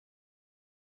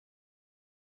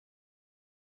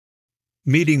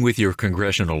Meeting with your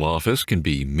congressional office can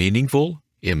be meaningful,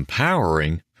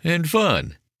 empowering, and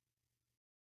fun.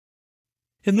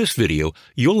 In this video,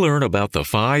 you'll learn about the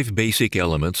 5 basic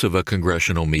elements of a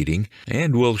congressional meeting,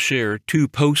 and we'll share 2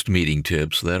 post-meeting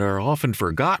tips that are often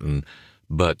forgotten,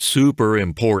 but super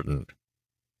important.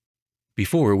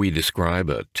 Before we describe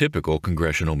a typical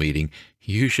congressional meeting,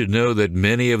 you should know that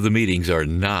many of the meetings are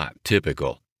not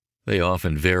typical. They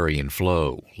often vary in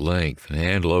flow, length,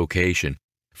 and location.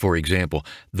 For example,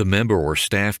 the member or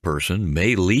staff person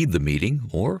may lead the meeting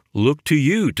or look to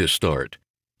you to start.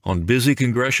 On busy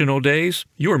congressional days,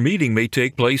 your meeting may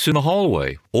take place in the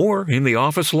hallway or in the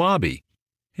office lobby.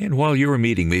 And while your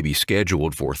meeting may be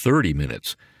scheduled for 30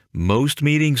 minutes, most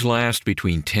meetings last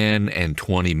between 10 and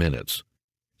 20 minutes.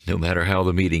 No matter how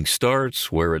the meeting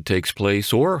starts, where it takes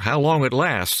place, or how long it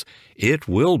lasts, it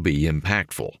will be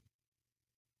impactful.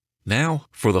 Now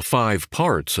for the 5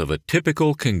 parts of a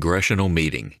typical congressional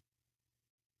meeting.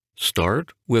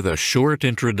 Start with a short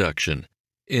introduction.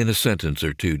 In a sentence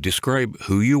or 2, describe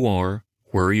who you are,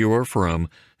 where you are from,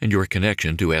 and your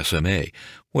connection to SMA,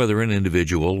 whether an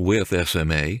individual with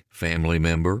SMA, family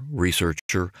member,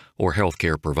 researcher, or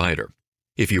healthcare provider.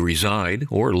 If you reside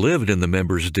or lived in the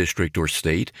member's district or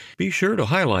state, be sure to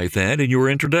highlight that in your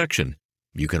introduction.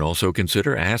 You can also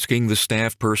consider asking the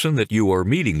staff person that you are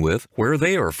meeting with where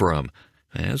they are from,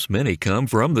 as many come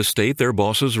from the state their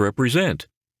bosses represent.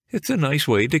 It's a nice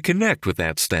way to connect with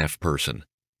that staff person.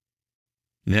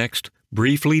 Next,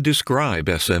 briefly describe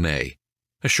SMA.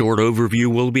 A short overview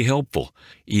will be helpful,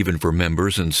 even for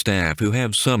members and staff who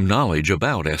have some knowledge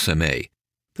about SMA.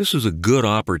 This is a good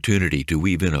opportunity to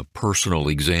weave in a personal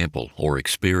example or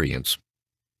experience.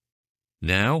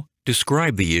 Now,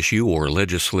 describe the issue or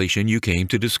legislation you came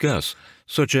to discuss,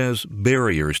 such as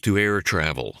barriers to air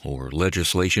travel or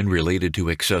legislation related to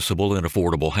accessible and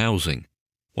affordable housing.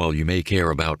 While you may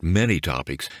care about many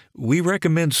topics, we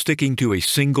recommend sticking to a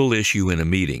single issue in a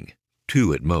meeting,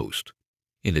 2 at most.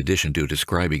 In addition to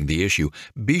describing the issue,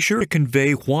 be sure to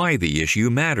convey why the issue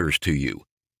matters to you.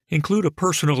 Include a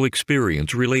personal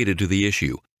experience related to the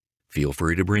issue. Feel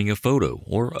free to bring a photo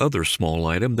or other small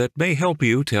item that may help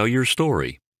you tell your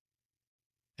story.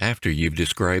 After you've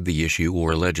described the issue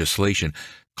or legislation,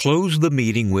 close the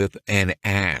meeting with an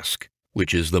ask,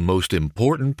 which is the most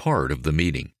important part of the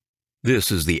meeting.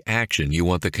 This is the action you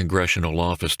want the congressional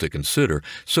office to consider,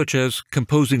 such as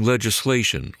composing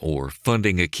legislation or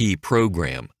funding a key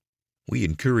program. We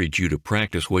encourage you to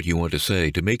practice what you want to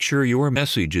say to make sure your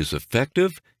message is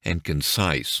effective and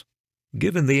concise.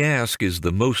 Given the ask is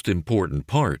the most important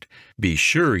part, be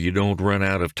sure you don't run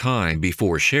out of time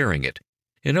before sharing it.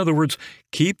 In other words,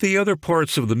 keep the other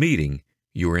parts of the meeting,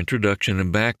 your introduction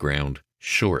and background,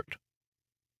 short.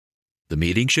 The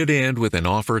meeting should end with an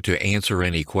offer to answer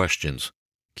any questions.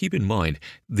 Keep in mind,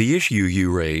 the issue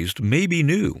you raised may be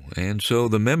new, and so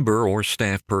the member or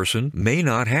staff person may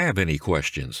not have any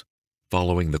questions.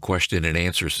 Following the question and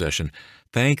answer session,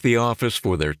 thank the office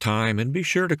for their time and be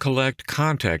sure to collect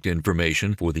contact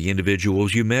information for the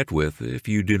individuals you met with if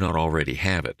you do not already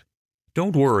have it.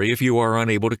 Don't worry if you are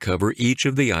unable to cover each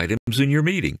of the items in your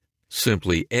meeting.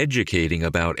 Simply educating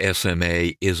about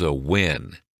SMA is a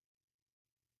win.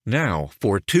 Now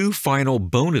for 2 final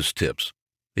bonus tips,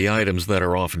 the items that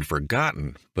are often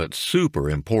forgotten but super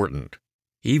important.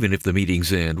 Even if the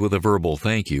meetings end with a verbal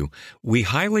thank you, we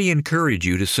highly encourage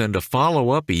you to send a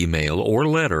follow-up email or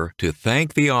letter to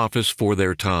thank the office for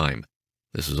their time.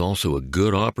 This is also a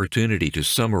good opportunity to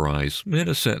summarize, in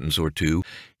a sentence or 2,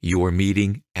 your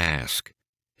meeting ask.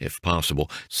 If possible,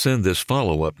 send this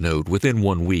follow-up note within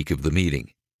 1 week of the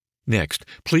meeting. Next,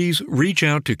 please reach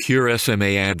out to Cure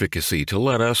SMA Advocacy to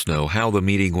let us know how the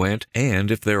meeting went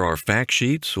and if there are fact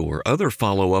sheets or other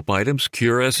follow-up items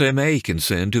Cure SMA can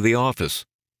send to the office.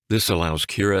 This allows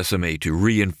Cure SMA to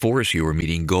reinforce your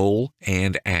meeting goal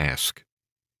and ask.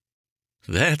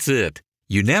 That's it.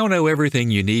 You now know everything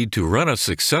you need to run a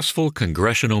successful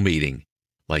congressional meeting.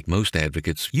 Like most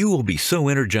advocates, you will be so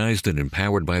energized and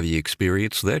empowered by the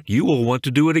experience that you will want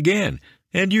to do it again,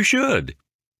 and you should.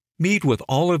 Meet with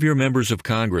all of your members of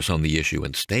Congress on the issue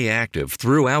and stay active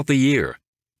throughout the year.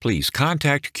 Please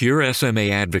contact Cure SMA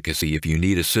Advocacy if you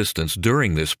need assistance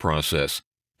during this process.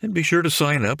 And be sure to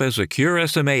sign up as a Cure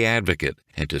SMA advocate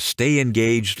and to stay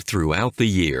engaged throughout the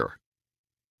year.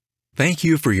 Thank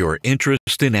you for your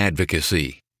interest in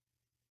advocacy.